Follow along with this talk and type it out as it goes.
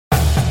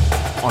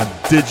on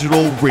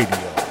digital radio,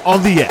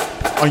 on the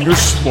app, on your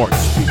smart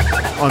speaker,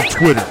 on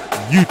Twitter,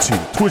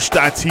 YouTube,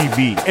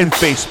 Twitch.tv, and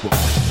Facebook.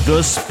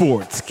 The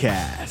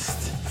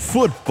Sportscast.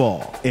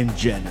 Football in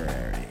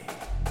January.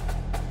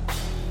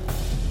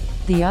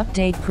 The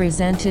update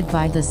presented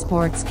by the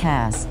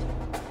Sportscast.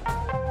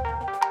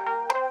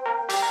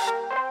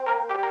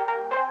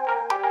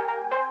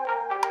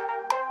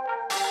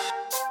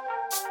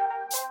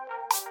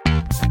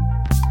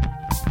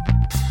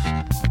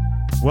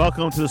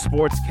 Welcome to the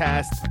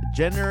Sportscast,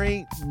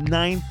 January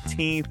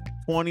 19th,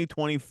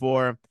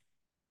 2024.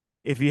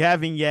 If you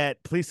haven't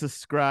yet, please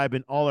subscribe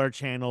in all our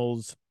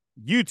channels,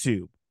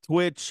 YouTube,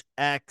 Twitch,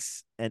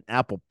 X, and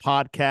Apple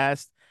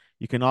Podcast.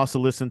 You can also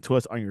listen to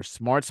us on your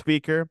smart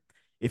speaker.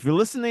 If you're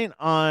listening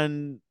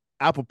on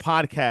Apple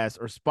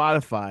Podcasts or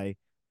Spotify,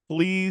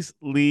 please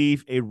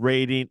leave a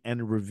rating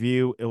and a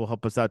review. It will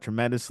help us out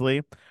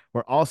tremendously.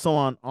 We're also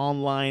on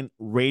online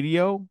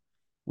radio,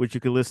 which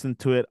you can listen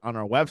to it on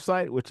our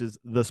website, which is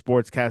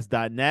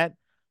thesportscast.net.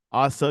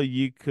 Also,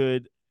 you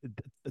could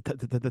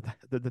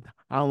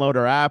download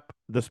our app,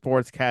 The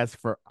Sportscast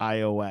for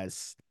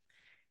iOS.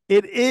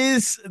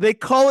 They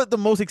call it the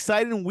most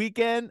exciting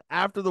weekend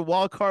after the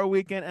wild card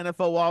weekend,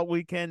 NFL wild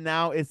weekend.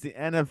 Now it's the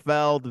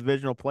NFL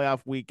divisional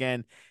playoff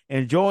weekend.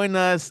 And join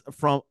us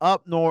from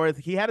up north,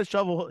 he had to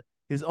shovel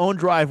his own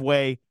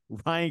driveway,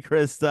 Ryan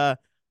Christa.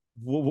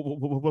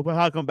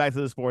 Welcome back to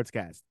the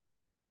Sportscast.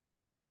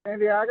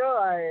 Santiago,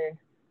 I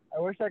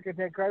wish I could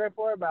take credit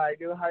for it, but I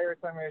do hire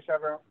somebody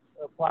to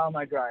plow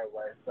my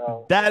driveway.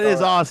 So that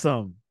is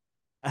awesome.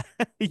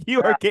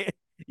 You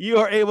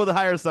are able to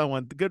hire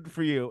someone. Good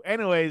for you.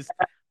 Anyways,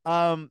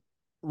 Ryan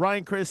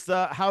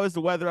Christa, how is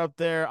the weather up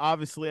there?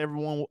 Obviously,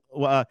 everyone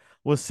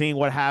was seeing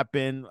what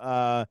happened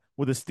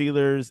with the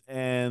Steelers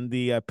and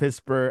the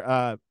Pittsburgh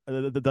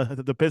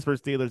the Pittsburgh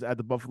Steelers at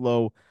the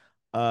Buffalo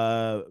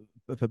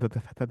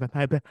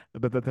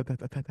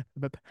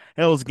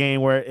Hills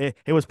game, where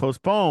it was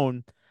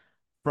postponed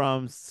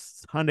from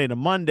Sunday to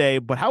Monday.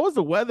 But how was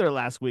the weather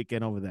last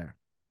weekend over there?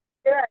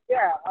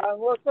 Yeah.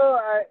 Well, so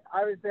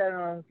obviously I don't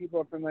know if people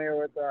are familiar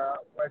with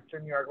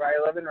Western New York. Right?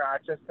 I live in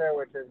Rochester,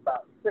 which is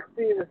about 60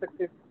 to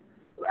 60.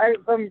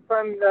 From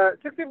the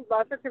 60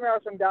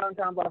 miles from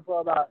downtown Buffalo,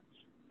 about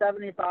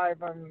 75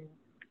 from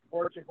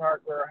Orchard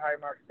Park, where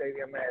Highmark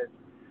Stadium is.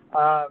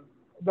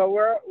 But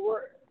we're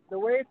the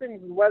way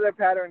weather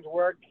patterns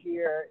work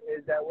here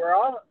is that we're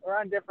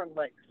on different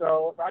lakes.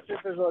 So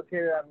Rochester is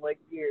located on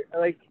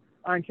Lake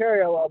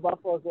Ontario, while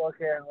Buffalo is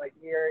located on Lake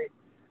Erie.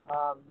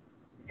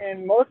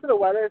 And most of the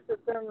weather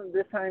system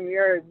this time of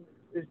year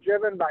is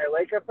driven by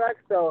lake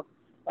effects. So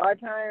a lot of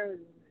times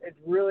it's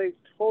really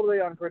totally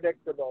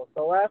unpredictable.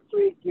 So last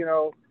week,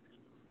 there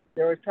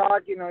was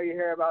talk, you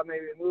hear about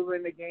maybe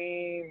moving the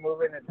game,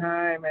 moving the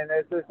time, and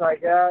it's just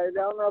like, I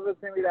don't know if it's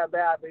going to be that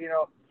bad. But,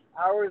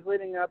 hours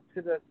leading up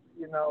to this,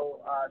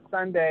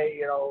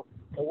 Sunday,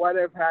 the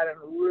weather pattern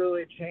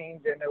really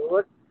changed, and it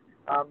looked,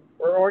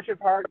 where Orchard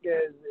Park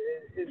is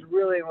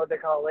really in what they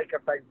call a lake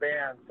effect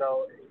band.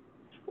 So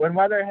when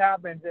weather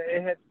happens,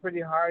 it hits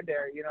pretty hard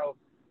there.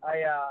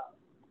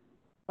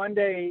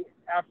 Monday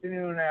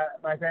afternoon,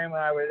 my family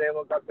and I was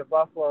able to go up to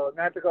Buffalo,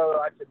 not to go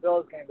watch the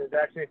Bills game, but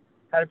actually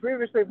had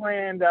previously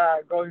planned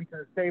going to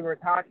the Sabres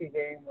hockey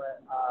game,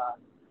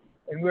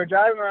 and we were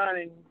driving around,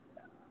 and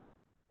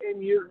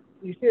you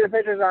see the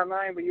pictures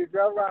online, but you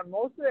drove around.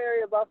 Most of the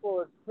area of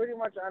Buffalo is pretty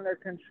much under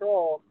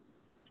control,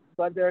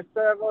 but there are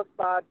several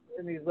spots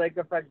in these lake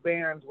effect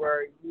bands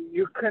where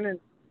you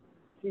couldn't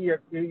see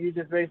you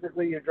just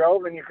basically you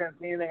drove and you couldn't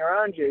see anything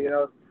around you.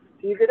 So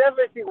you could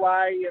definitely see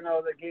why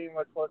the game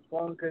was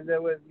postponed, because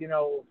it was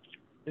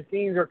the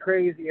scenes were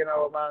crazy.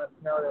 Amount of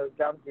snow that was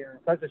dumped in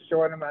such a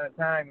short amount of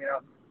time.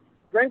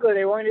 Frankly,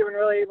 they weren't even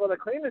really able to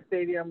clean the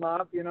stadium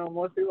up.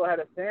 Most people had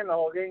to stand the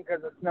whole game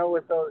because the snow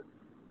was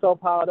so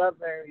piled up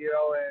there,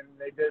 and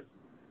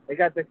they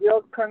got the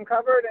field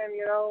uncovered, and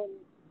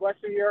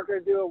Western New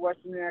Yorkers do what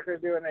Western New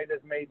Yorkers do, and they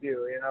just made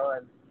do,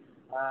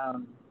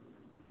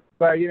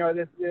 but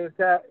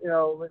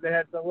they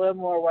had a little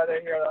more weather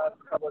here the last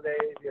couple of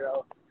days,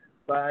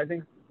 but I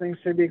think things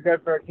should be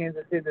good for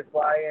Kansas City to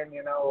fly in,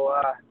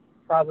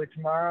 probably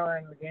tomorrow,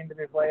 and the game to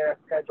be played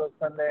scheduled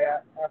Sunday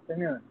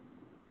afternoon.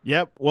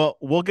 Yep. Well,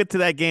 we'll get to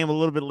that game a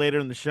little bit later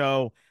in the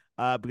show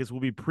because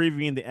we'll be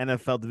previewing the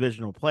NFL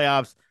divisional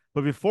playoffs.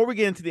 But before we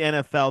get into the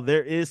NFL,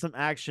 there is some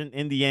action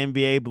in the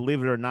NBA,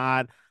 believe it or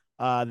not.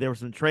 There were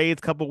some trades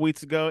a couple of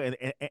weeks ago,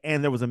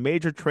 and there was a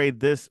major trade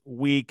this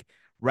week.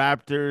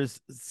 Raptors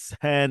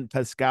sent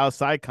Pascal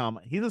Siakam.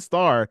 He's a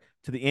star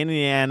to the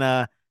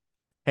Indiana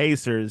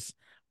Pacers,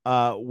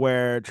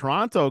 where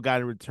Toronto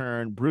got in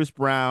return Bruce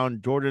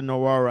Brown, Jordan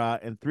Nwora,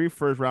 and 3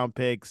 first-round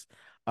picks.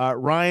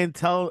 Ryan,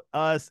 tell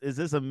us, is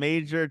this a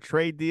major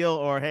trade deal,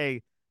 or,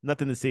 hey,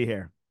 nothing to see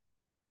here?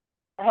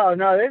 Oh,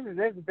 no, this is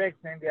a big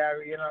thing,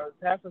 Gary.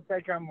 Pascal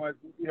Siakam was,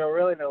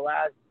 really the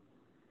last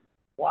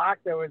block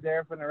that was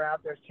there from the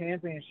Raptors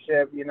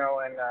championship, in,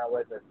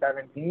 was it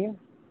 17?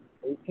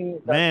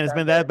 18? Man, it's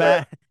been that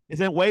bad. It's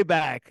been way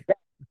back.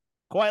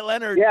 Kawhi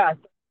Leonard. Yeah.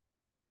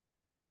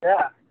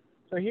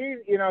 So he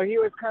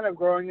was kind of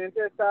growing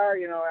into a star.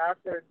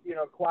 After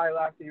Kawhi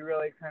left, he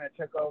really kind of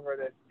took over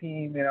this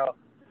team.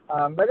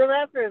 But the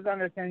Raptors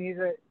understand he's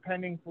a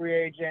pending free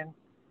agent.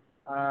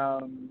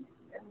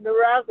 The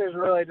Raptors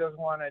really just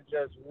want to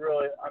just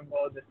really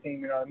unload this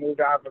team. They moved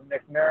on from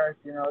Nick Nurse.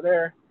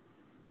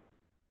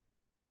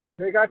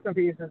 They got some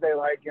pieces they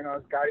like.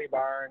 Scotty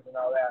Barnes and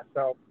all that.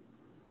 So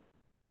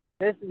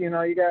this, you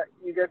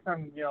get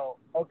some,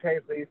 okay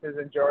pieces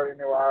in Jordan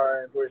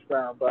Noir and Bruce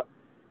Brown, but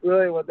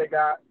really what they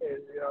got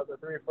is, the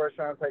 3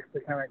 first-round picks to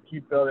kind of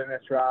keep building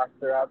this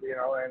roster up,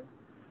 and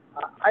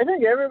I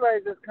think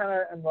everybody's just kind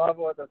of in love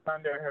with what the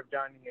Thunder have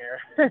done here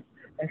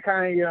and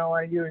kind of,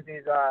 want to use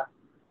these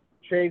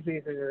trade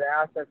pieces as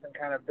assets and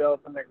kind of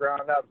build from the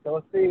ground up. So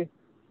we'll see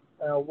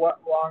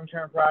what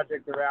long-term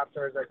project the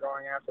Raptors are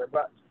going after.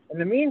 But in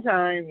the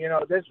meantime,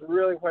 this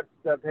really puts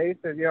the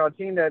Pacers, a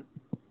team that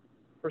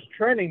was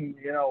trending,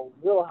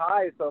 real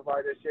high so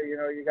far this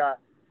year. You got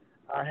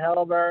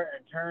Halliburton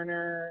and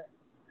Turner,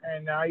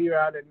 and now you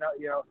added,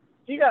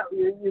 you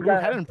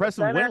got had an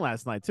impressive win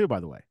last night too, by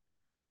the way.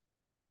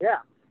 Yeah,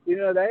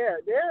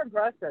 they're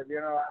impressive.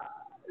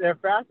 They're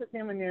fastest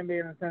team in the NBA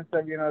in the sense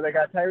of they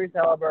got Tyrese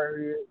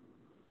Halliburton,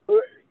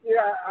 who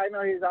I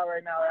know he's out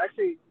right now.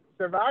 Actually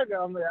survived. I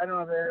don't know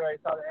if everybody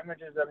saw the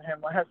images of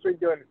him last week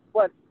doing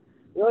splits.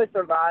 Really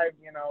survived.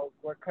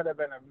 What could have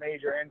been a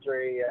major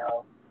injury.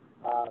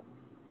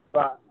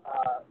 But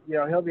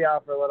he'll be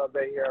out for a little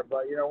bit here.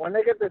 But when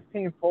they get this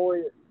team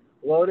fully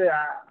loaded,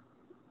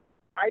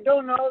 I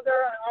don't know if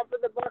they're up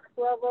at the Bucks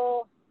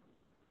level,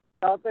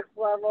 Celtics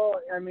level.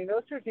 I mean,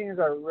 those two teams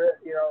are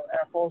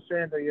at full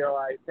strength.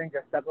 I think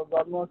a step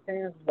above most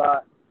teams.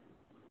 But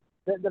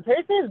the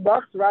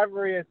Pacers-Bucks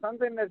rivalry is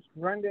something that's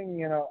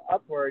trending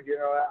upward.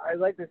 I'd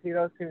like to see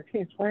those two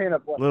teams playing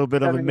a little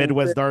bit of a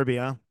Midwest derby,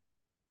 huh?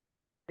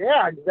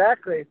 Yeah,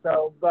 exactly.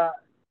 So, but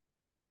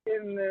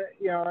in the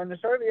in the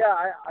short,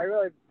 I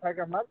really peg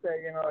them up there.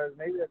 As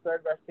maybe the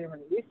third best team in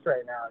the East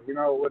right now.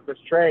 With this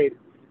trade,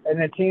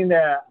 and a team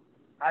that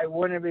I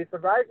wouldn't be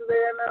surprised if they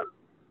end up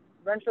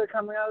eventually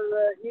coming out of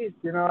the East.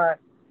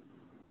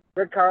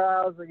 Rick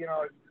Carlisle's a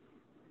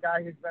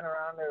guy who's been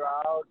around there a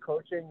while,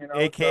 coaching.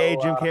 AKA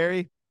Jim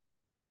Carrey.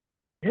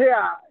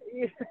 Yeah.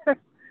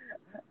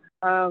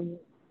 Kind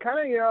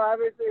of,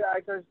 obviously, I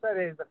just said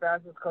he's the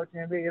fastest coach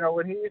in the NBA.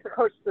 When he used to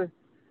coach the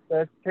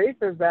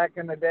Pacers back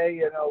in the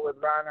day, with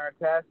Ron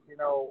Artest,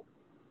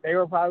 they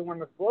were probably one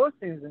of the slowest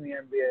teams in the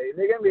NBA.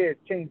 The NBA has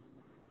changed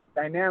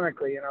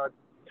dynamically, it's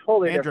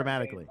totally and different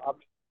dramatically.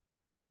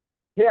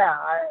 Yeah,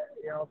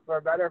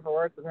 for better or for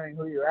worse, depending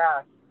who you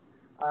ask.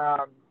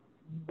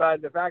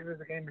 But the fact is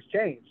the game has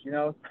changed,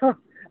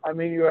 I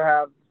mean, you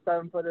have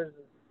 7-footers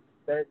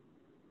that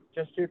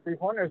just shoot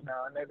 3-pointers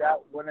now, and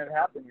that wouldn't have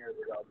happened years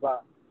ago.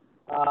 But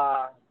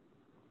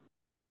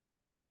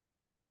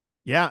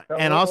yeah,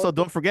 and also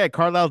don't forget,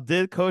 Carlisle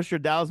did coach your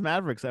Dallas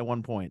Mavericks at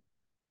one point.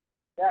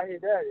 Yeah, he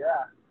did.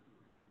 Yeah.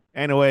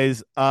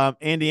 Anyways,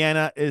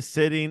 Indiana is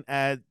sitting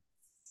at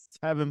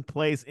 7th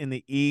place in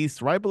the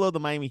East, right below the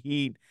Miami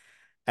Heat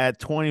at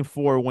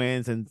 24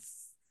 wins and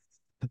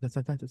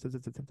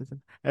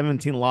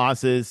 17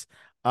 losses.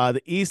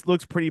 The East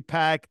looks pretty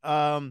packed.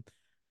 One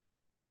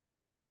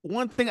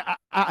thing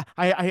I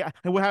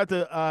would have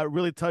to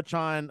really touch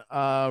on,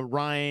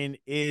 Ryan,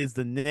 is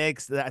the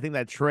Knicks. I think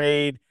that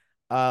trade,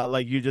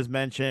 like you just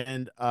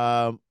mentioned,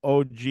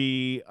 OG.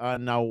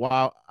 Now,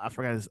 wow, I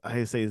forgot how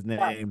to say his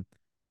name.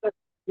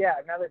 Yeah,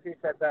 now that you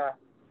said that.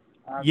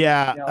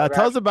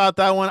 Tell us about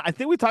that one. I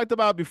think we talked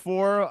about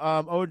before.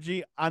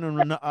 OG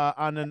on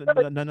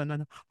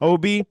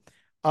Obi.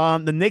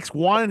 The Knicks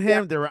wanted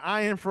him. They were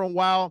eyeing him for a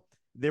while.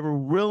 They were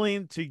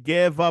willing to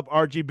give up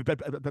RG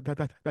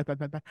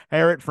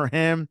Barrett for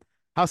him.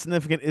 How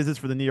significant is this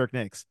for the New York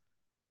Knicks?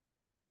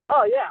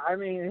 Oh yeah, I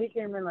mean he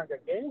came in like a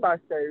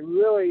gangbuster. He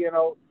really,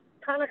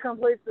 kind of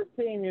completes the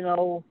team.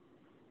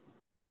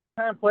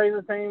 Kind of plays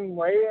the same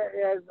way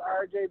as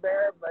RJ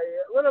Barrett, but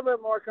a little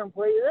bit more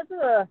complete. This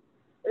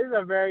is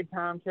a very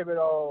Tom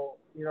Thibodeau.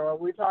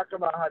 We talked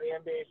about how the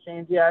NBA has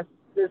changed. Yes,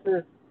 this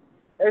is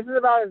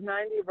about as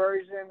 90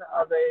 version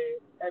of a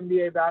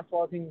NBA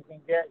basketball team you can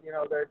get.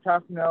 They're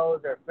tough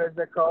nosed, they're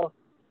physical.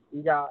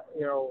 You got,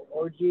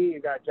 OG,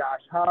 you got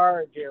Josh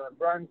Hart, Jalen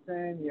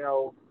Brunson,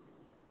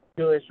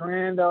 Julius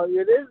Randle.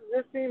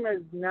 This team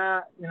is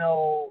not,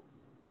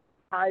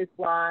 high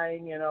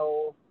flying,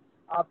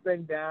 up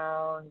and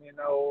down,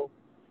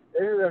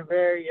 This is a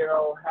very,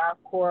 half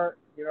court,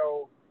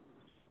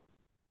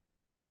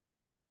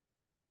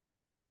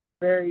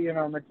 very,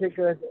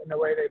 meticulous in the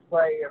way they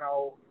play,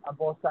 on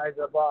both sides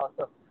of the ball.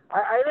 So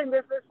I think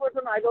this puts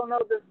them. I don't know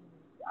this.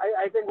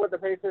 I think what the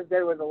Pacers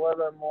did was a little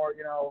bit more,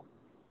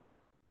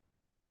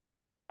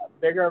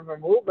 bigger of a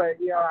move. But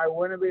I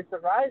wouldn't be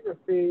surprised to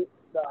see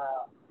the,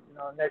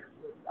 Knicks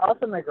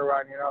also make a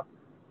run.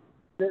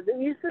 The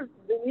East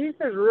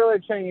is really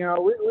changing.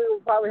 We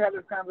probably had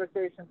this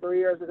conversation 3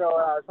 years ago.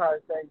 I was probably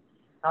saying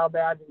how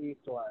bad the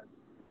East was.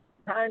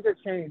 Times have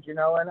changed, and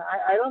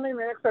I don't think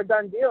the Knicks are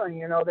done dealing.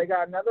 They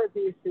got another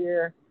piece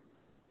here,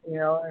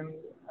 and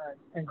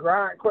and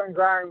Quentin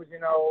Grimes,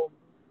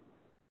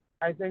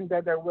 I think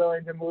that they're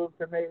willing to move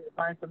to maybe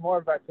find some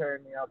more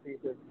veteran,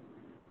 pieces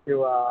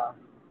to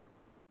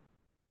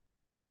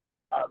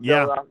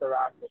Yeah, build off the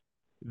roster.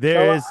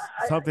 there So is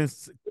something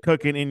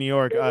cooking in New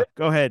York.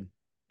 Go ahead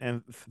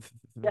and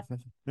yeah, finish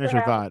what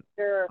your happened thought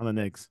here? on the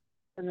Knicks.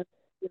 And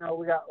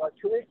we got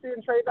 2 weeks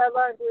in trade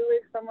deadline, 3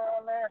 weeks somewhere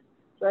on there,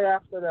 right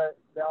after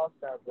the All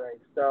Star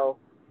break. So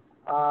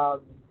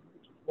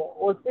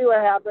we'll see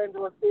what happens.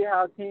 We'll see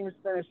how teams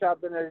finish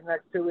up in the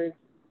next 2 weeks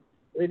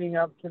leading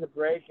up to the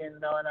break,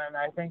 and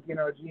I think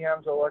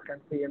GMs will look and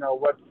see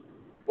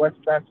what's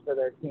best for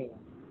their team.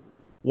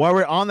 While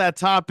we're on that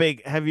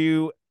topic, have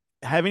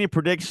any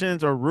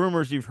predictions or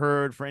rumors you've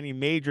heard for any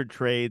major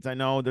trades? I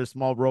know there's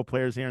small role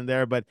players here and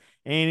there, but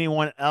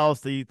anyone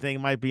else that you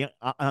think might be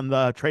on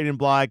the trading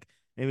block,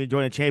 maybe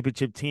join a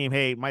championship team?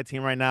 Hey, my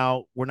team right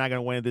now, we're not going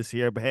to win it this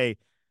year, but hey,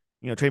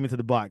 trade me to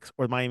the Bucks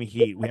or the Miami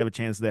Heat. We have a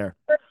chance there.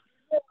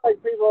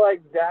 Like people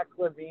like Zach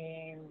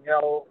LaVine,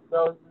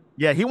 those.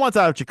 Yeah, he wants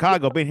out of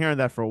Chicago. Been hearing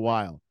that for a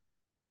while.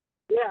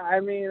 Yeah, I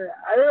mean,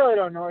 I really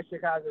don't know what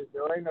Chicago's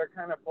doing. They're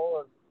kind of full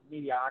of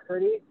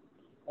mediocrity,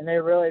 and they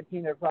really a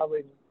team that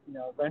probably,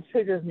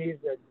 eventually just needs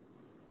to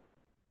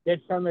get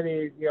some of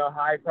these,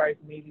 high-priced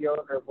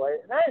mediocre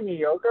players. Not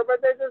mediocre,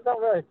 but they just don't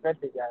really fit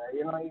together.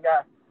 You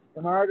got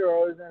DeMar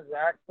DeRozan,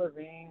 Zach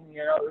LaVine,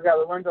 we got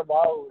Lorenzo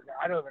Ball, who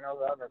I don't even know if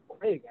they'll ever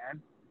play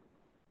again.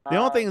 The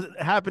only thing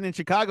that happened in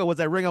Chicago was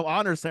that Ring of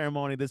Honor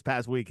ceremony this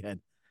past weekend.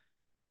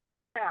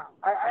 Yeah,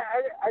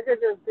 I could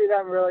just see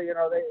them really,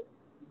 they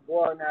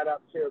blowing that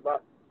up too.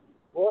 But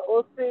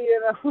we'll see,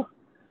 the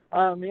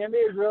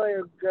NBA is really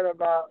good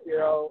about,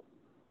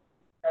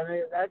 I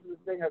mean, that's the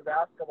thing of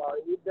basketball.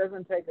 It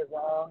doesn't take as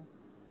long,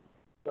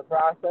 the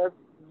process.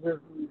 You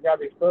got to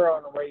be thorough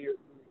in the way you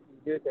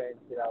do things,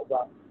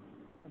 But,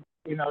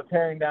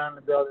 tearing down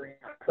the building.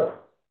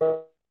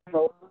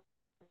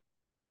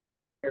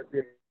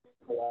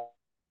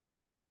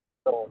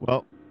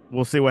 Well,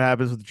 we'll see what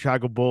happens with the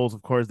Chicago Bulls.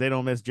 Of course, they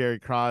don't miss Jerry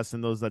Cross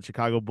and those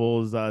Chicago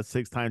Bulls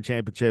 6-time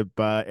championship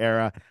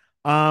era.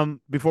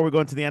 Before we go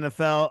into the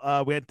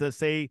NFL, we had to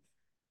say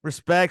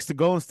respects to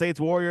Golden State's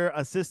Warrior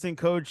assistant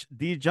coach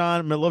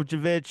Dejan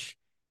Milojevic.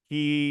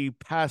 He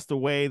passed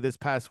away this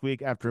past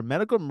week after a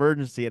medical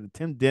emergency at a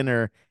team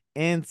dinner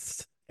in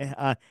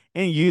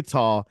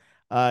Utah.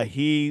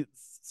 He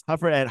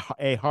suffered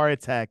a heart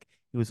attack.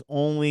 He was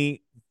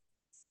only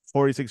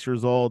 46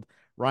 years old.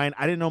 Ryan,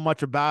 I didn't know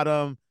much about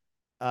him.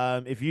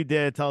 If you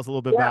did, tell us a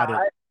little bit about it.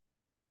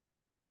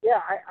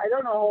 I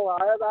don't know a whole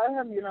lot about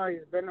him.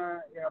 He's been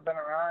around.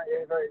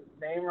 He's his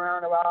name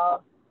around a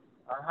while.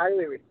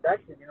 Highly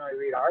respected. You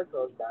read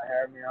articles about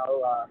him.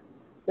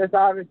 Just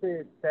obviously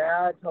it's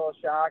sad, total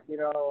shock.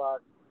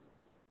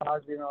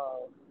 Caused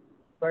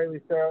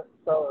slightly so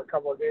a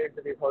couple of games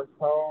to be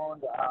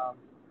postponed.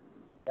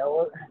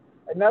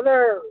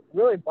 Another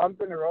really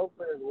bump in the road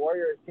for this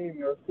Warriors team.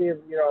 You'll see if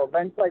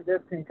events like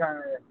this can kind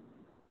of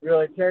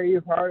really tear you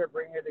apart or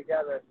bring you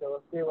together. So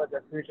we'll see what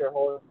the future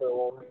holds for the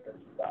Warriors.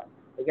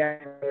 Again,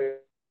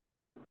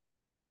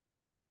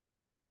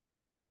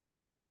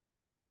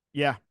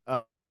 yeah,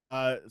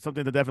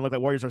 something to definitely look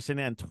at. Warriors are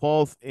sitting at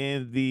 12th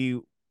in the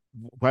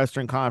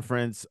Western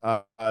Conference.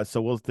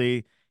 So we'll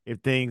see if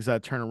things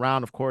turn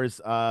around. Of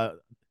course,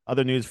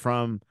 other news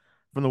from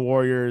the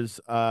Warriors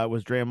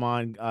was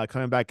Draymond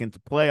coming back into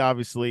play.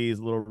 Obviously, he's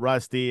a little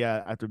rusty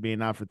after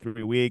being out for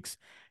 3 weeks.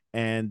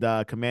 And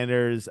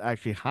Commanders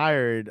actually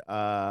hired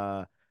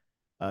former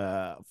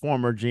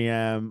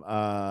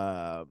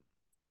GM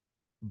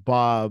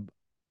Bob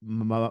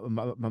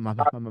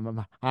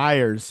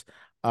Myers,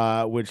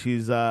 which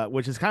is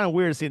kind of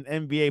weird to see an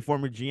NBA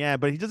former GM,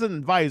 but he's just an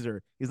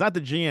advisor. He's not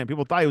the GM.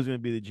 People thought he was going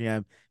to be the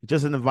GM. He's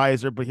just an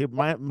advisor, but he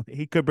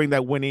could bring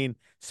that winning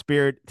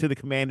spirit to the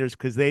Commanders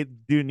because they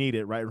do need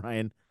it, right,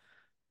 Ryan?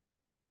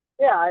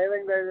 Yeah, I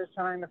think they're just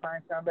trying to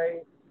find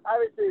somebody.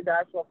 Obviously,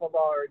 basketball,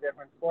 football are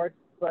different sports,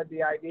 but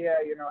the idea,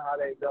 how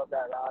they built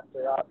that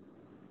roster up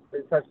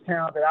is such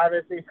talent that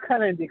obviously it's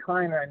kind of in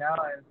decline right now,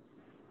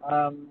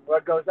 and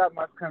what goes up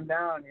must come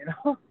down,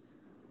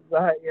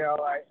 But,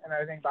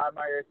 I think Bob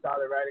Myers saw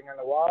the writing on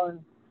the wall,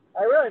 and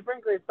I really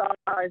frankly saw,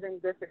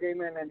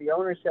 disagreement in the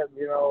ownership,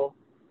 the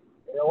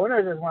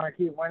owners just want to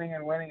keep winning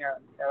and winning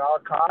at all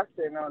costs.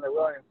 They're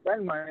willing to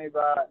spend money,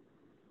 but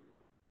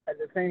at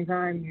the same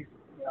time,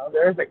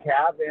 there's a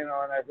cap, and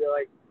I feel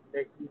like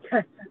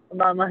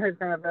Bob Myers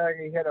kind of feel like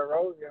he hit a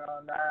road,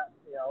 and that,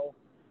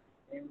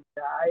 and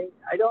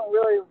I don't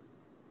really,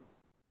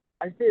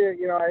 I see it,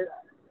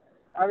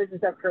 obviously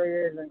Steph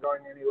Curry isn't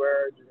going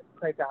anywhere.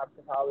 Klay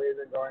Thompson probably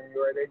isn't going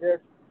anywhere.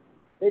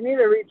 They need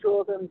to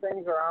retool some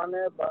things around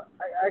there, but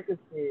I could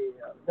see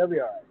they'll be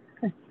all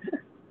right.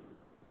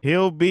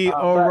 He'll be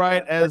all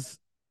right.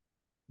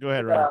 Go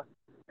ahead, Ryan.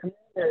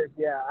 Commanders,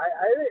 yeah,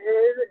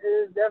 it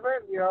is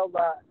different,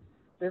 but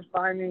just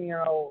finding,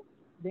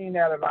 being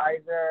that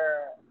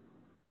advisor,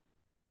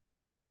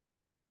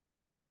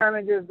 kind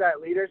of just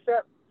that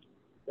leadership,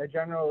 the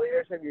general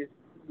leadership,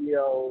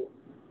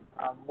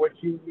 which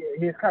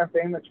he's kind of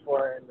famous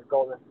for in the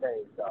Golden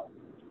State. So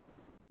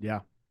Yeah.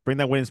 Bring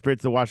that winning spirit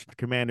to the Washington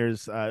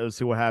Commanders. We'll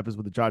see what happens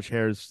with the Josh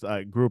Harris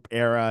group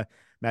era.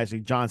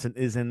 Magic Johnson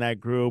is in that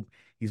group.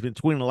 He's been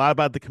tweeting a lot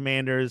about the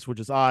Commanders, which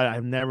is odd. I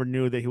never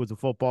knew that he was a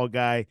football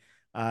guy.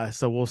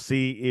 So we'll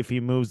see if he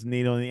moves the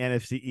needle in the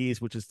NFC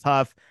East, which is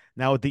tough.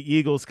 Now with the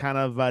Eagles kind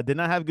of did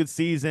not have a good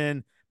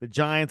season. The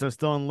Giants are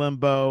still in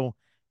limbo.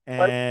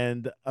 But,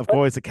 And, of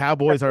course, the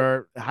Cowboys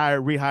are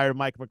rehired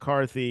Mike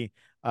McCarthy.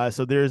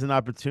 So there's an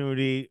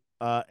opportunity,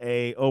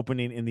 a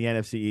opening in the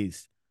NFC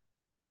East.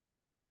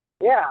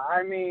 yeah,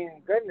 I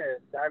mean,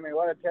 goodness. I mean,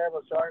 what a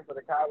terrible showing for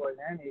the Cowboys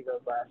and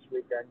Eagles last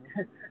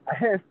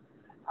weekend.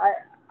 I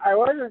I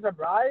wasn't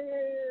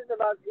surprised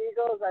about the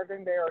Eagles. I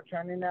think they were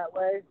trending that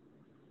way.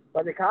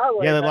 But the Yeah,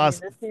 Cowboys, they I mean,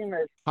 lost this team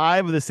is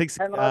 5 of the 6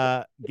 10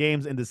 11.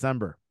 games in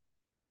December.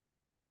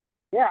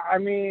 Yeah, I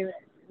mean,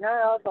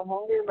 not it's a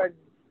home game, but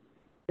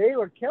they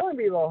were killing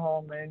people at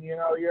home. And,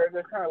 you're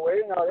just kind of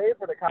waiting all day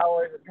for the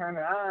Cowboys to turn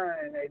it on,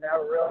 and they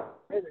never really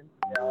did. And,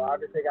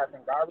 obviously got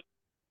some garbage.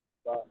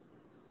 But,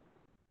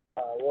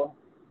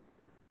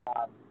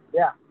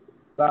 yeah.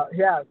 But,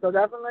 yeah, so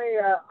definitely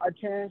a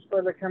change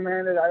for the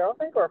Commanders. I don't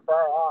think we're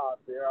far off,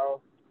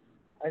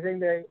 I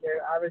think they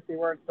obviously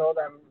weren't sold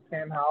on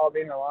Sam Howell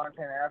being a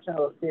long-term option.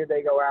 We'll see if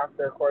they go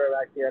after a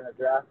quarterback here in the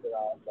draft at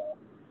all. So,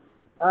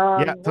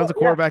 Yeah, tons of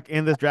quarterback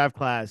in this draft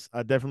class.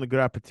 Definitely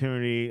good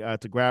opportunity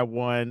to grab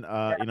one.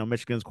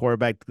 Michigan's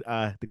quarterback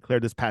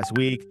declared this past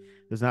week.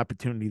 There's an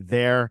opportunity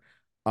there.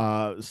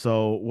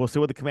 So we'll see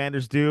what the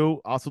Commanders do.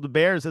 Also, the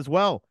Bears as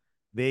well.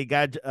 They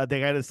got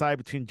to decide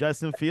between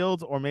Justin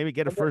Fields or maybe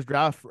get a first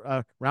draft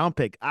round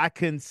pick. I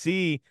can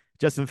see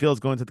Justin Fields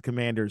going to the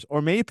Commanders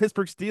or maybe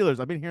Pittsburgh Steelers.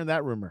 I've been hearing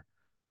that rumor.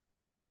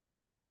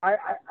 I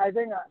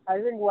think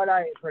what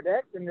I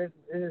predict, and this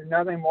is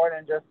nothing more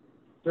than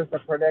just a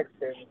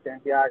prediction,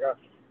 Santiago,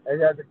 is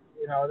that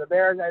the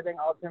Bears, I think,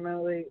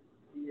 ultimately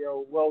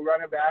will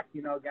run it back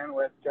again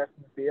with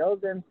Justin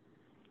Fields and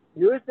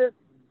use this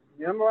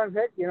number one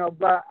pick,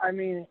 but I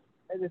mean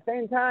at the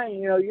same time,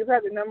 you've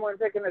had the number one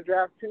pick in the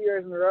draft 2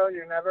 years in a row and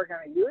you're never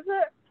going to use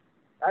it.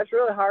 That's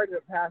really hard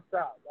to pass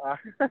up.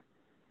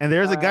 And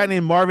there's a guy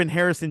named Marvin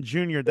Harrison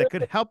Jr. that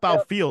could help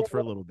out Fields for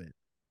a little bit.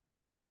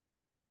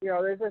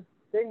 There's this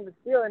the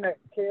feeling that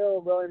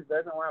Caleb Williams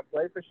doesn't want to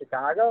play for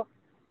Chicago.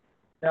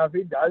 Now, if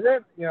he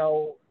doesn't,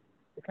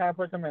 it kind of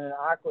puts him in an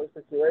awkward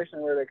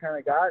situation where they kind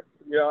of got,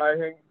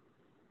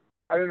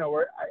 I don't know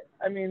where.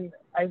 I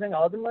think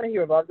ultimately he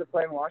would love to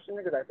play in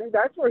Washington because I think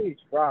that's where he's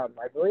from.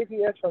 I believe he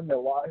is from the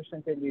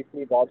Washington,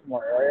 D.C.,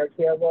 Baltimore area,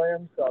 Caleb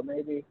Williams. So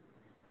maybe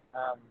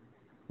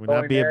would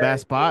not be a bad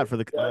spot for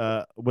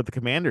the with the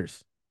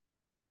Commanders.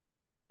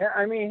 Yeah,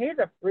 I mean, he's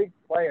a freak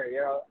player.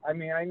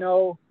 I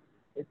know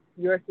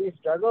USC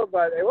struggled,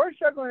 but they were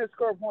struggling to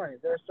score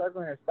points. They were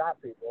struggling to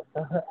stop people.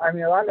 So, a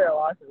lot of their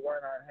losses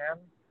weren't on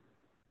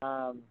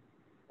him.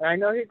 And I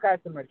know he's got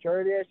some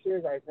maturity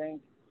issues, I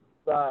think,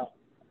 but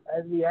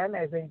at the end,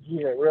 I think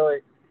he's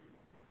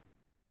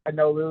a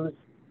no-lose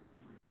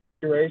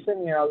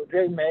situation.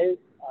 Drake May,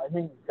 I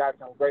think he's got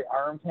some great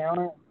arm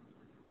talent.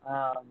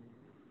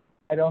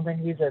 I don't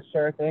think he's a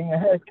sure thing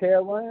as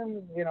Caleb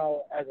Williams,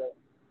 as a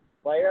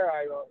player.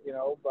 I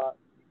don't, but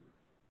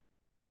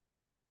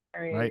I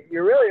mean, right.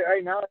 You're really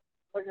right now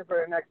looking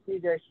for the next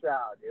CJ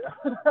Stroud,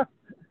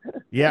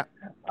 Yeah,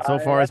 so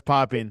far it's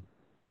popping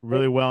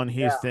really well in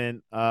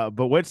Houston. Yeah.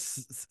 But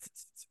what's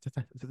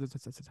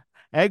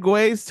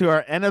Eggways to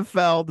our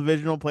NFL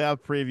divisional playoff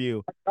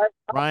preview.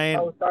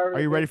 Ryan, are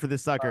you ready for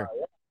this sucker?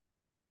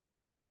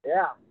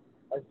 Yeah,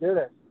 let's do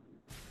this.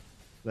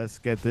 Let's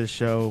get this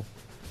show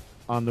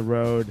on the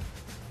road.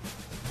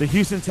 The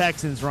Houston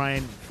Texans,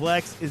 Ryan,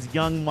 flex is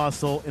young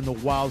muscle in the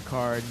wild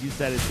card. You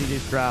said it, CJ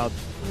Stroud.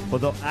 But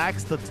they'll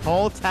axe the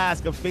tall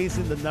task of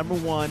facing the number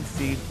 1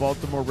 seed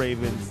Baltimore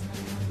Ravens,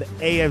 the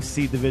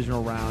AFC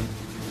divisional round.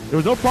 There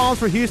was no problems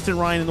for Houston,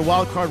 Ryan, in the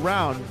wild card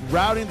round,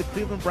 routing the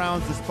Cleveland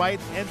Browns despite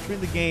entering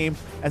the game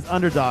as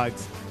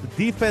underdogs. The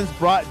defense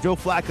brought Joe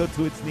Flacco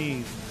to its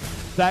knees.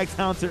 Zach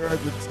Townsend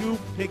earned with 2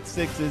 pick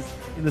sixes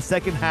in the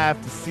second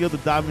half to seal the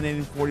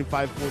dominating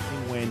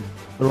 45-14 win.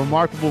 A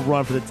remarkable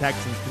run for the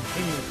Texans,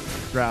 continuing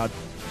Stroud,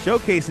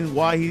 showcasing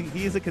why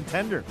he is a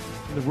contender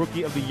in the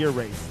Rookie of the Year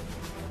race.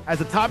 As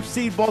the top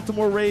seed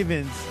Baltimore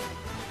Ravens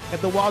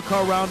get the wild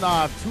card round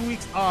off, 2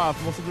 weeks off,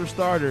 most of their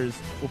starters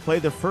will play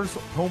their first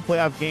home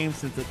playoff game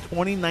since the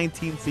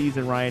 2019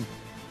 season, Ryan.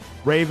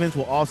 Ravens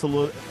will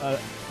also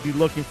be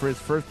looking for his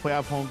first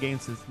playoff home game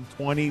since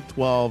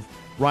 2012.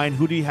 Ryan,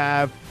 who do you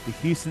have? The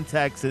Houston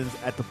Texans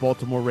at the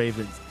Baltimore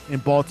Ravens in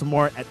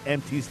Baltimore at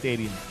MT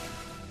Stadium.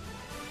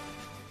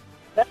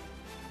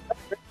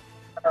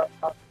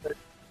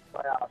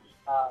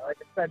 Like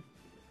I said,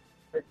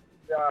 it's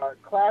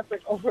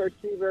classic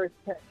overachievers,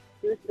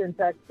 Houston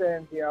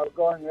Texans.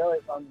 Going really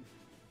from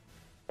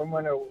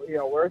one of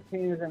worst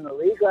teams in the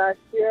league last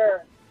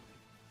year.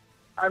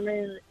 I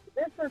mean,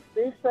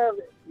 these are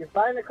you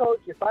find a coach,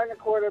 you find a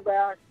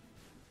quarterback.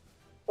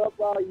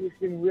 Football, you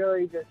can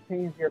really just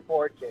change your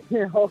fortune.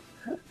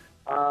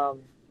 I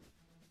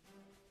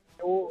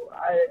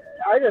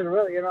just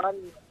really,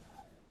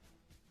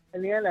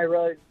 in the end, I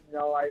really,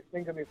 I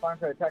think it'd be fun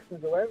for the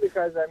Texans to win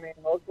because, I mean,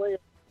 mostly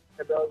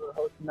the Bills will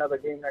host another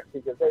game next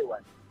week if they win.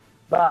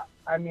 But,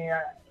 I mean,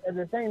 at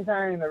the same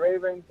time, the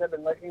Ravens have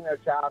been licking their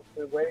chops,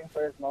 they're waiting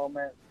for this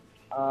moment.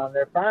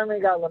 They finally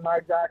got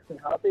Lamar Jackson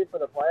healthy for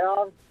the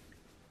playoffs.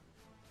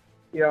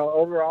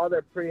 Overall,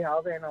 they're pretty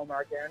healthy. I know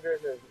Mark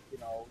Andrews is,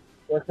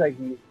 looks like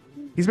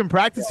he's been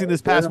practicing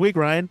this past week,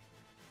 Ryan.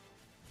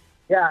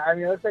 Yeah, I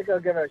mean, it looks like he'll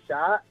give it a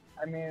shot.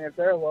 I mean, if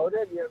they're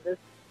loaded,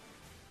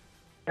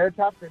 they're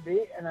tough to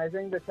beat, and I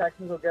think the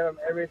Texans will give them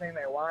everything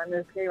they want in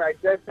this game. I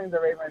just think the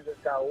Ravens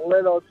just got a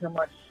little too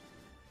much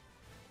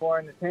more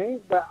in the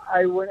tank, but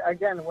I would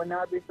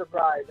not be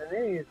surprised in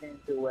any of these games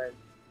to win.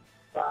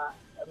 But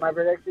my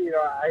prediction,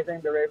 I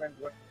think the Ravens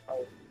win.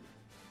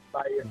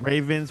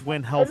 Ravens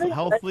win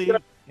healthily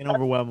and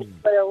overwhelmingly.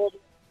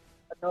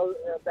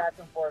 Back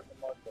and forth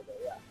in most of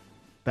it, yeah.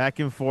 Back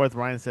and forth.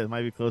 Ryan says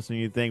might be closer than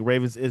you think.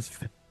 Ravens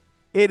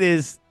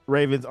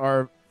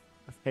are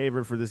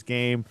favored for this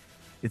game.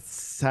 It's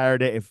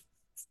Saturday at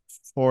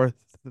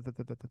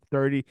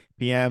 4:30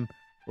 p.m.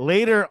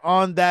 Later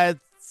on that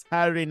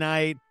Saturday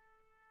night,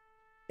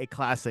 a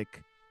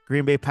classic: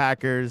 Green Bay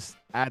Packers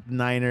at the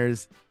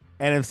Niners,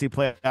 NFC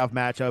playoff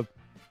matchup.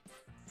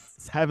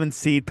 7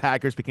 seed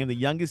Packers became the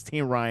youngest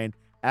team, Ryan,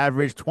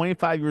 averaged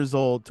 25 years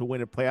old to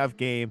win a playoff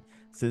game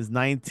since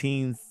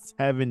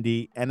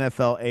 1970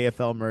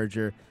 NFL-AFL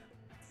merger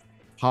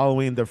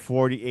following the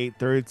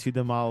 48-32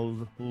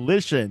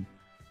 demolition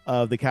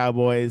of the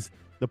Cowboys.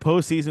 The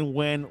postseason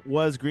win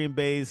was Green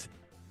Bay's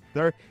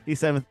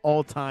 37th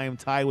all-time,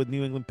 tied with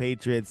New England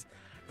Patriots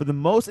for the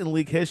most in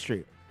league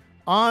history.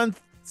 On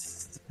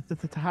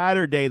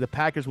Saturday, the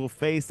Packers will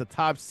face the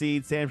top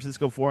seed San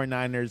Francisco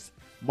 49ers,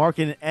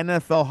 marking an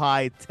NFL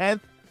high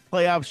 10th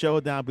playoff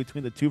showdown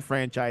between the two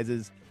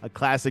franchises, a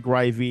classic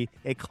rivalry,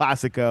 a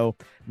classico.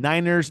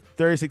 Niners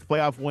 36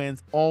 playoff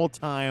wins all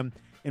time,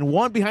 and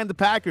one behind the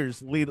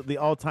Packers lead the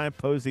all-time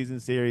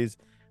postseason series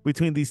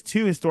between these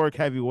two historic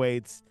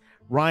heavyweights.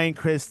 Ryan,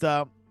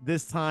 Christa,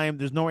 this time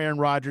there's no Aaron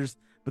Rodgers,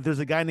 but there's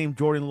a guy named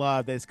Jordan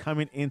Love that's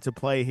coming into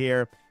play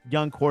here,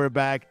 young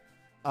quarterback.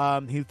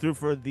 He threw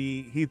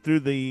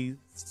the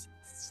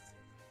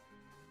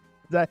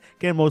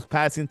most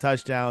passing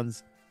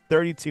touchdowns,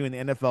 32 in the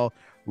NFL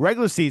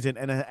regular season,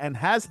 and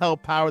has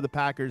helped power the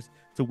Packers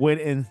to win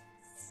in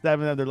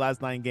 7 of their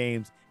last 9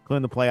 games,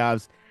 including the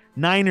playoffs.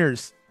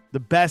 Niners, the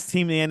best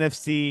team in the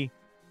NFC,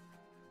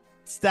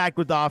 stacked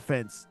with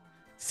offense.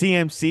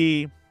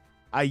 CMC,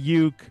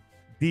 Ayuk,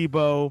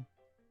 Debo.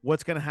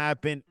 What's going to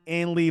happen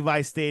in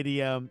Levi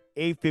Stadium,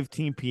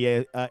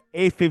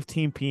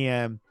 8:15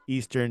 p.m.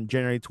 Eastern,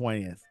 January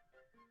 20th.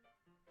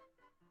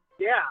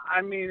 Yeah,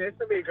 I mean, this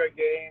will be a good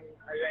game.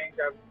 I think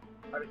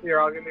obviously they're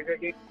all going to be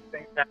good games. I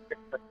think Patrick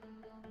was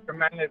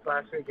tremendous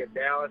last week at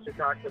Dallas. We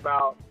talked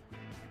about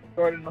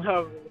Jordan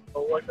Love,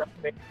 what's up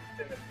in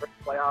his first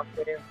playoff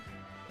game.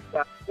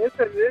 But this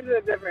is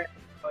a different.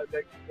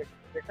 The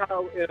kind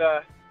of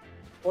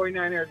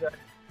 49ers are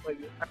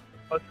like the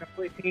most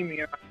complete team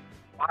in a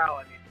while.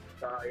 I mean,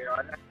 so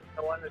I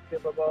won the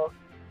Super Bowl,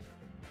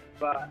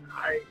 but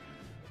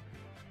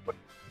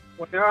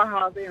when they're all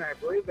healthy, and I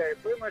believe they're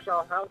pretty much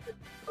all healthy,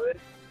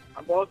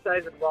 on both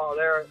sides of the ball,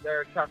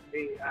 they're tough to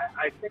beat.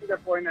 I think the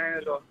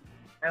 49ers will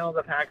handle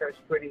the Packers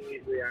pretty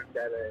easily on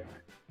Saturday.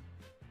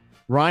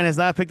 Ryan has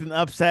not picked an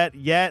upset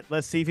yet.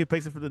 Let's see if he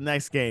picks it for the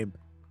next game.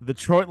 The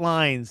Detroit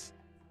Lions,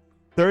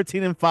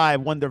 13-5,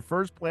 won their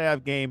first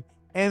playoff game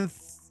in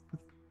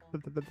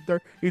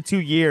 32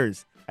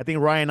 years. I think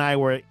Ryan and I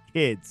were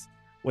kids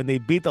when they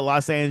beat the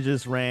Los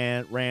Angeles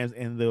Rams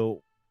in the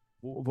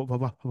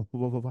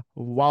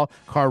wild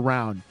card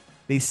round.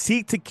 They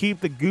seek to keep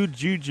the good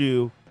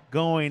juju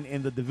going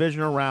in the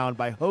divisional round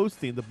by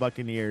hosting the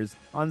Buccaneers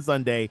on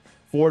Sunday,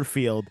 Ford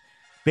Field.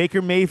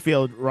 Baker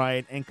Mayfield,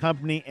 Ryan, and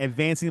company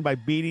advancing by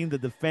beating the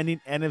defending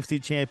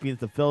NFC champions,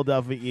 the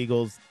Philadelphia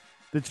Eagles.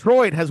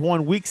 Detroit has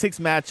won Week 6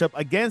 matchup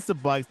against the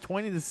Bucs,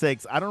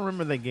 20-6. I don't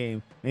remember that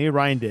game. Maybe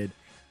Ryan did.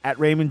 At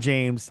Raymond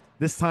James.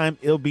 This time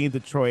it'll be in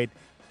Detroit.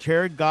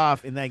 Jared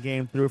Goff in that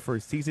game threw for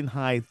a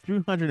season-high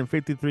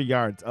 353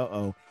 yards,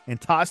 and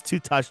tossed 2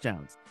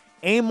 touchdowns.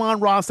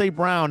 Amon-Ra St.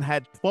 Brown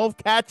had 12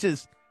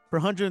 catches for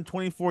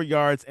 124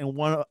 yards and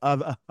one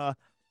of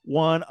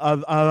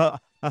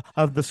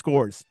the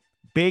scores.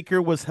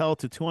 Baker was held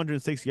to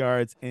 206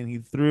 yards, and he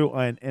threw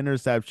an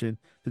interception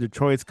to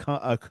Detroit's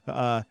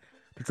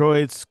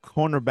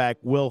cornerback,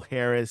 Will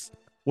Harris.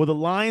 Will the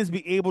Lions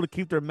be able to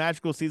keep their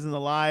magical season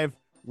alive?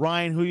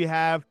 Ryan, who you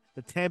have?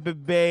 The Tampa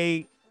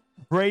Bay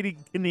Brady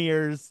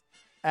Buccaneers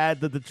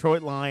at the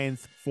Detroit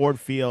Lions, Ford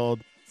Field,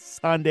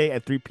 Sunday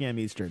at 3 p.m.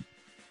 Eastern.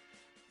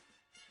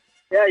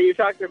 Yeah, you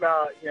talked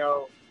about,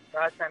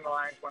 last time the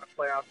Lions won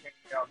a playoff game.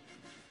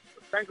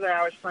 Frankly,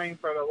 I was playing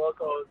for the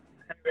local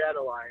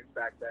Henrietta Lions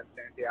back then,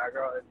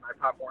 Santiago, is my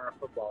Pop Warner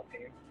football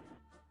team.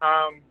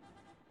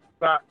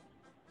 But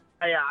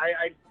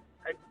I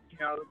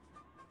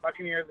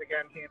Buccaneers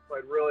again team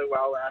played really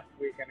well last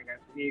weekend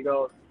against the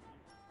Eagles.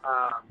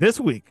 This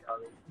week,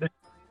 the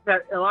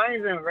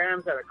Lions and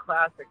Rams had a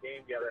classic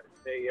game together.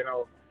 They,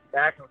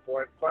 back and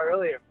forth, but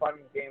really a fun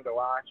game to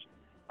watch.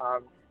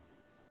 Um,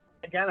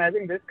 Again, I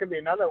think this could be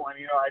another one.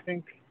 I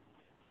think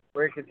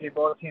where you could see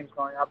both teams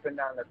going up and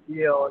down the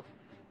field.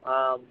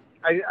 I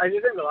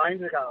just think the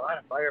Lions have got a lot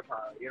of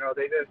firepower.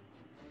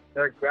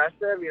 They're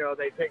aggressive.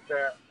 They take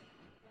the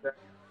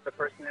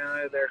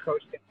personality of their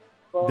coach.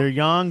 They're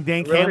young.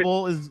 Dan really,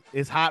 Campbell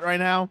is hot right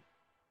now.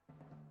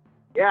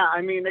 Yeah,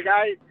 I mean the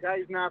guy's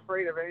not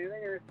afraid of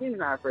anything, and his team's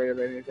not afraid of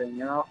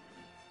anything.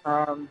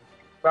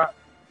 But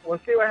we'll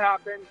see what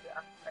happens.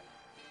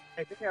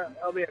 I think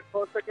it'll be a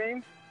closer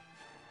game.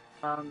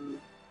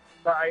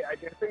 But I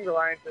just think the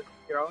Lions just,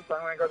 so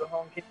I'm going to go the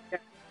home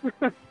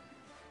team.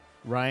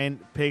 Ryan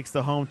picks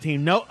the home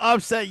team. No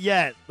upset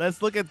yet.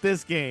 Let's look at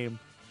this game.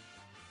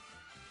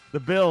 The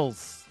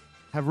Bills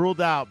have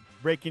ruled out,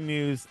 breaking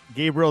news,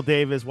 Gabriel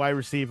Davis, wide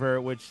receiver,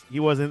 which he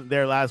wasn't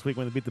there last week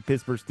when they beat the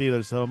Pittsburgh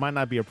Steelers, so it might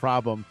not be a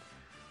problem.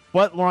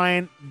 But,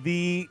 Ryan,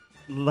 the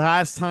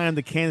last time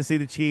the Kansas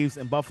City Chiefs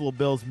and Buffalo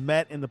Bills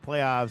met in the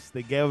playoffs,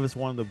 they gave us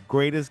one of the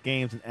greatest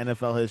games in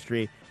NFL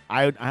history.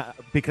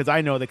 Because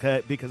I know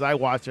because I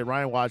watched it.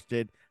 Ryan watched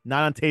it,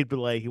 not on tape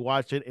delay. He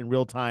watched it in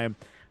real time.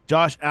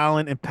 Josh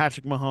Allen and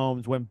Patrick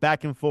Mahomes went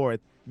back and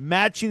forth,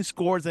 matching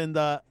scores in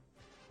the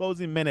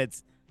closing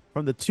minutes.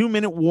 From the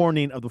 2-minute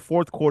warning of the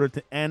fourth quarter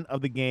to end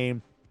of the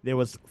game, there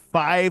was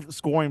 5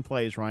 scoring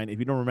plays, Ryan, if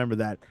you don't remember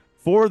that.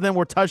 4 of them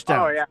were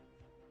touchdowns. Oh, yeah.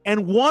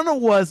 And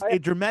one was a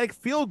dramatic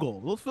field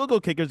goal. Those field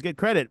goal kickers get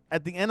credit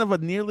at the end of a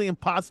nearly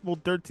impossible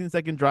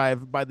 13-second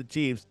drive by the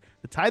Chiefs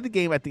to tie the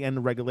game at the end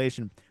of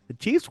regulation. The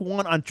Chiefs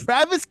won on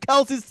Travis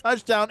Kelce's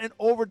touchdown in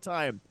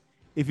overtime.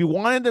 If you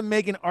wanted to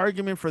make an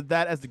argument for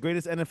that as the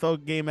greatest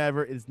NFL game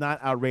ever, it is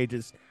not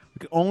outrageous. We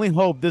can only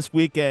hope this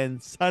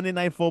weekend, Sunday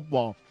Night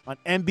Football on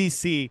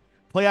NBC,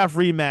 playoff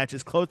rematch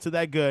is close to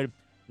that good.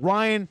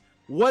 Ryan,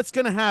 what's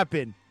going to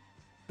happen?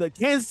 The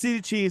Kansas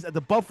City Chiefs at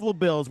the Buffalo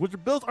Bills, which the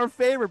Bills are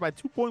favored by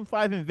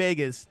 2.5 in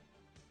Vegas.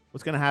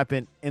 What's going to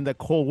happen in the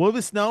cold? Will it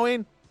be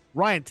snowing?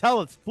 Ryan, tell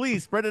us.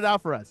 Please spread it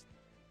out for us.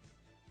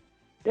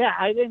 Yeah,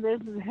 I think this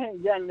is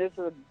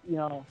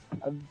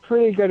a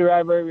pretty good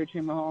rivalry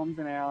between Mahomes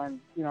and Allen.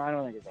 I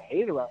don't think it's a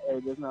hate about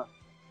it. There's not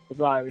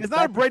It's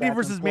not a Brady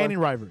versus Manning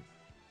rivalry.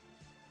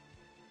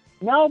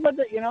 No, but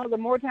the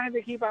more times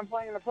they keep on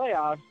playing in the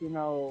playoffs,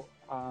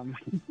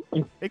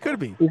 it could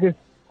be. Because,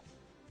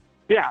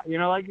 yeah,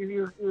 like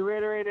you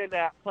reiterated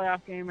that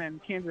playoff game in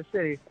Kansas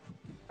City.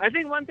 I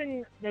think one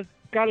thing that's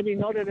got to be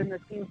noted in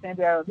this team,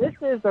 Santiago, this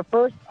is the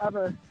first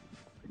ever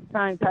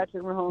time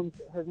Patrick Mahomes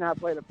has not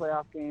played a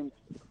playoff game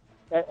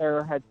at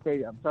Arrowhead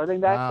Stadium. So I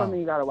think that's something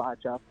you got to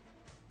watch up.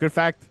 Good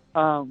fact.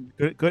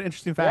 Good,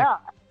 interesting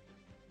fact.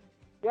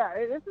 Yeah.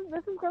 This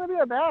is going to be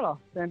a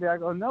battle,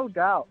 Santiago, no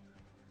doubt.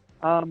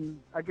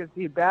 I could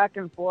see back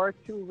and forth,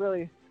 2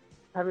 really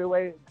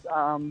heavyweights.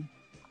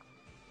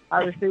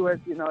 Obviously, with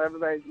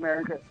everybody's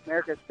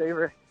America's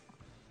favorite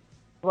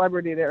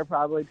celebrity there,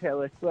 probably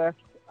Taylor Swift.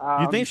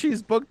 You think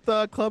she's booked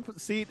the club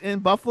seat in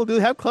Buffalo? Do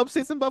they have club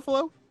seats in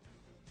Buffalo?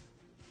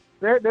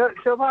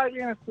 She'll probably be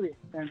in a suite,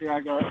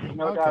 Santiago.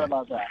 No doubt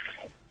about that.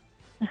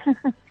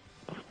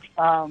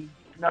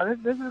 No,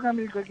 this is going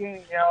to be a good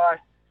game.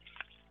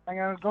 I'm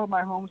going to go with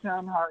my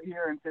hometown heart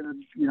here and say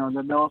that,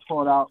 the Bills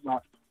pull it out,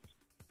 but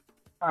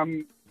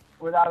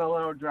without a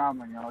little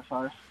drama,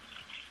 So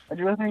I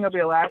do think it'll be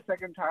a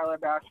last-second Tyler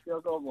Bass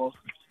field goal. We'll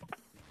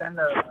send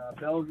the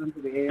Bills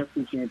into the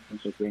AFC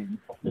Championship game.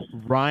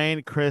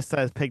 Ryan Christa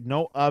has picked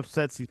no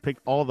upsets. He's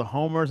picked all the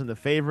homers and the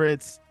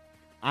favorites.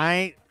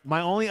 My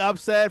only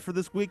upset for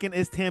this weekend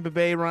is Tampa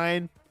Bay,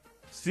 Ryan.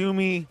 Sue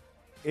me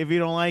if you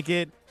don't like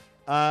it.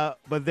 But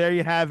there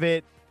you have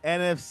it.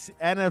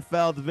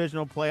 NFL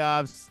divisional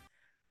playoffs.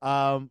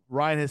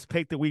 Ryan has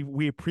picked it. We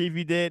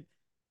previewed it.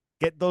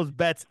 Get those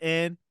bets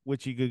in,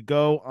 which you could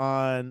go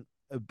on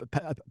a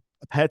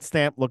pet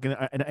stamp. Look in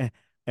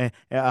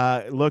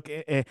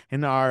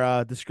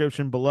our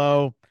description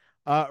below.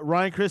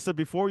 Ryan Christa,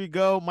 before you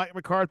go, Mike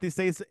McCarthy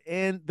stays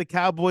in the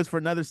Cowboys for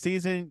another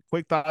season.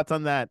 Quick thoughts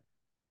on that.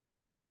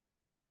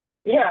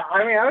 Yeah,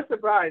 I mean, I was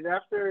surprised.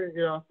 After,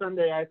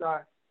 Sunday, I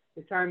thought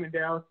the time in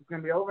Dallas was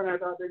going to be over, and I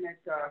thought they might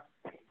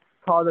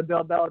call the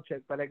Bill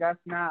Belichick, but I guess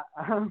not.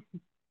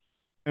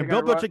 And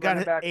Bill Belichick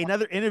got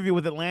another interview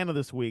with Atlanta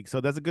this week, so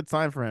that's a good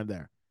sign for him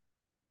there.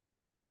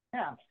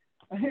 Yeah.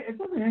 It's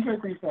something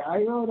interesting. I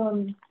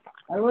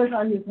really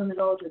thought he was going to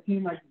go with a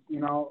team like, we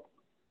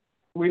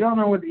don't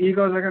know what the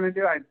Eagles are going to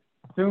do. I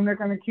assume they're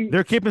going to keep.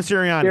 They're keeping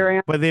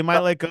Sirianni, but they might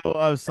let go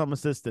of some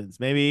assistants.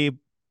 Maybe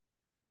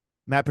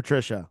Matt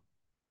Patricia.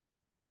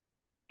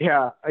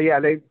 Yeah,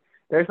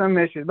 there's some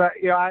issues, but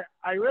it'll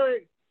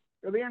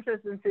be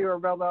interesting to see where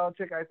Bill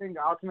Belichick. I think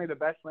ultimately the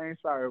best landing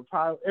spot will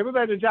probably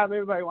the job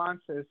everybody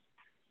wants is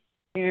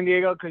San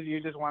Diego, because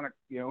you just want to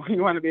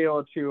you want to be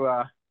able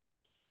to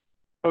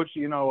coach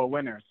a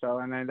winner. So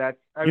and then that's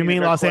you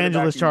mean Los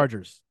Angeles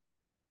Chargers?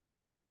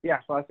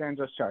 Yes, Los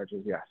Angeles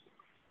Chargers. Yes.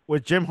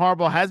 With Jim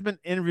Harbaugh has been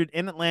interviewed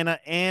in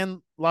Atlanta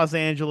and Los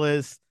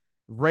Angeles.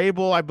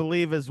 Rabel, I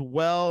believe, as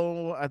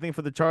well. I think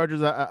for the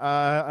Chargers,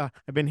 I've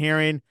been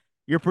hearing.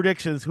 Your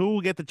predictions, who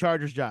will get the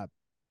Chargers job?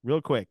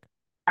 real quick.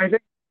 I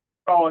think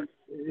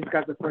he's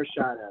got the first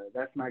shot at it.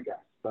 That's my guess.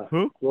 But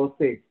Who? we'll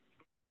see.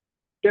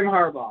 Jim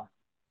Harbaugh.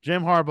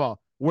 Jim Harbaugh.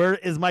 Where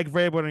is Mike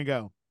Vrabel going to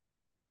go?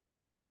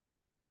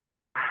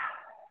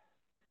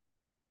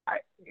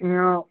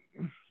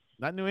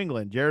 Not New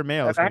England. Jared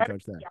Mayo is going to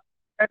coach there.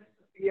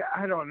 Yeah,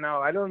 I don't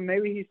know.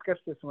 Maybe he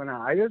skips this one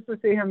out. I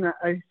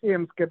see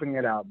him skipping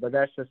it out, but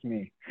that's just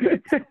me.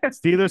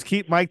 Steelers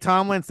keep Mike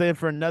Tomlin, staying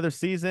for another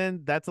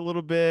season. That's a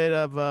little bit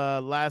of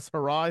a last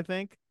hurrah, I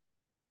think.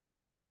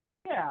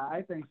 Yeah,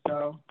 I think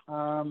so.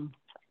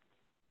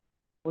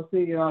 We'll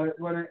see.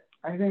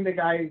 I think the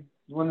guy is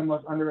one of the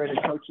most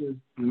underrated coaches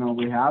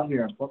we have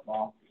here in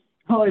football.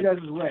 All he does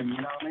is win.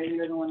 Maybe he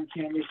doesn't win a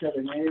championship,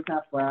 and maybe it's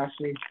not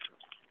flashy,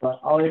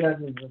 but all he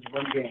does is just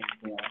win games.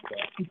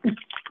 So.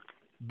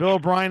 Bill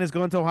O'Brien is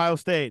going to Ohio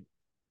State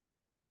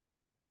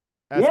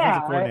as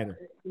defensive coordinator.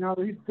 He's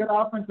a good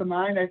offensive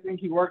mind. I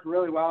think he worked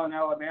really well in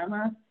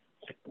Alabama.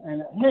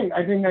 And hey,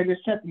 I think I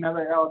just checked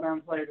another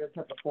Alabama player just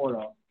hit the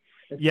portal.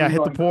 Hit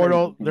the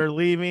portal. Crazy. They're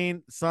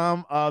leaving.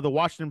 Some the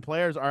Washington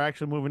players are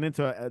actually moving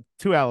to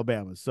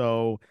Alabama.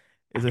 So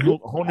it's a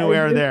whole new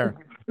era there.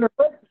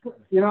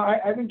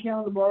 I think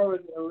Kalen DeBoer was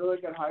a really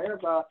good hire,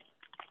 but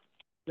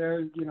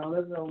there's a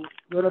little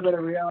bit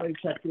of reality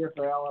check here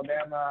for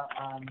Alabama.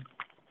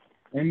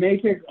 They may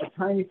take a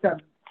tiny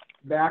step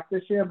back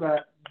this year,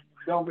 but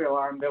don't be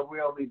alarmed.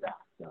 We'll be back.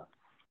 So.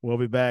 We'll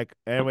be back.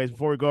 Anyways,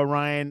 before we go,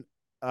 Ryan,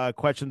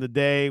 question of the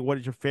day. What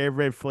is your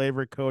favorite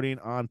flavor coating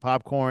on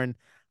popcorn?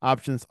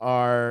 Options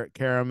are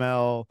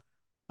caramel,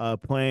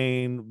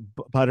 plain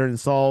butter and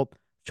salt,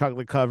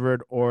 chocolate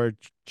covered, or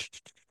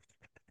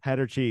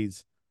cheddar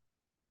cheese.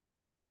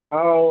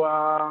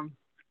 Oh,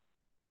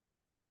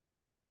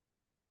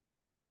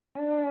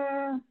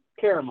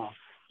 caramel.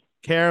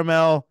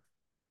 Caramel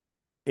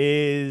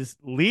is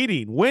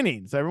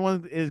winning. So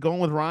everyone is going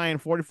with Ryan,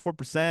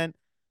 44%.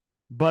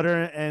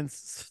 Butter and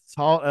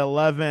salt at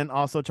 11,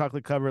 also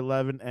chocolate covered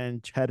 11,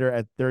 and cheddar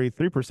at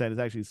 33% is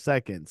actually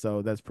second.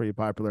 So that's pretty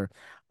popular.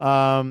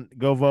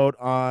 Go vote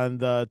on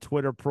the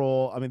Twitter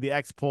poll, the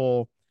X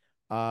poll,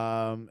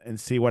 and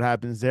see what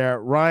happens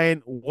there.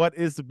 Ryan, what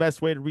is the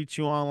best way to reach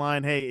you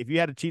online? Hey, if you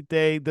had a cheat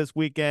day this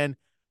weekend,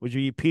 would you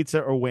eat pizza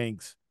or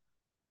wings?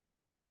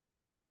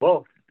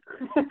 Both.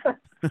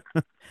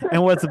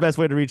 And what's the best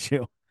way to reach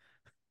you?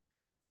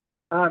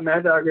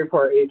 Mad Dog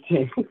Report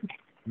 18.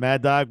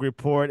 Mad Dog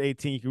Report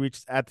 18. You can reach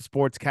us at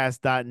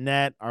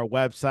thesportscast.net, our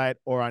website,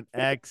 or on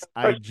X,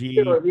 IG,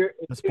 the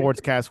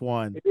Sportscast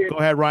 1. Go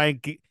ahead,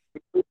 Ryan.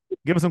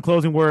 Give us some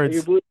closing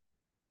words.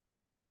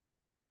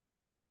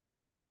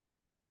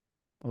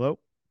 Hello?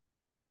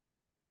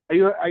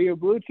 Are you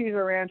blue cheese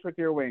or ranch with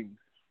your wings?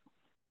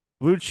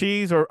 Blue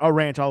cheese or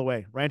ranch all the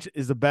way. Ranch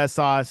is the best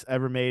sauce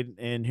ever made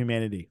in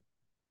humanity.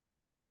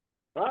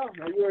 Well,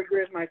 you agree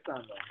with my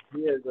son, though.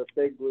 He is a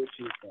big blue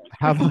cheese fan.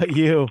 How about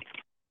you?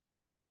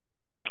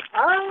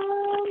 I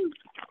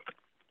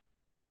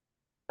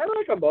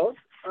like them both.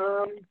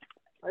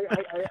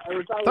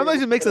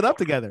 Sometimes you mix it up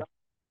together.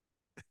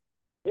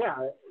 Yeah,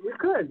 you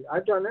could.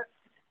 I've done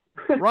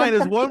it. Ryan,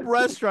 there's one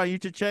restaurant you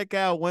should check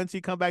out once you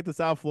come back to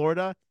South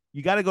Florida.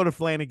 You got to go to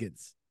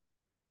Flanagan's.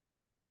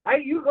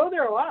 You go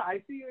there a lot.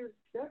 I see you.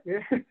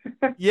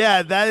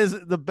 Yeah, that is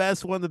the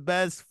best one, the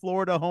best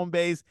Florida home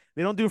base.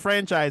 They don't do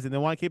franchising. They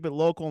want to keep it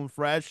local and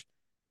fresh.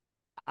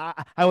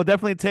 I will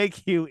definitely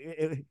take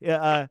you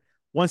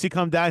once you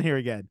come down here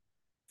again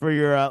for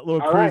your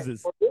little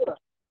cruises. Right.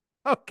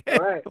 Okay.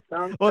 All right.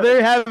 Well, there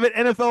you have it.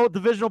 NFL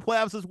divisional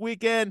playoffs this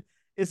weekend.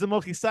 It's the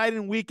most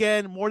exciting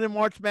weekend, more than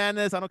March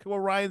Madness. I don't care what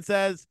Ryan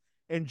says.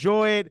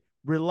 Enjoy it.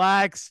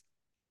 Relax.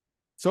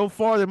 So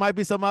far, there might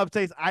be some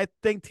upsets. I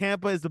think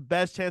Tampa is the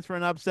best chance for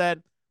an upset,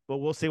 but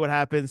we'll see what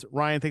happens.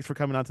 Ryan, thanks for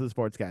coming on to the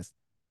Sportscast.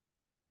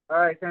 All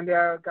right,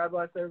 Santiago. God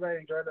bless everybody.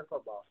 Enjoy the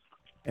football.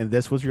 And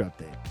this was your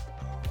update.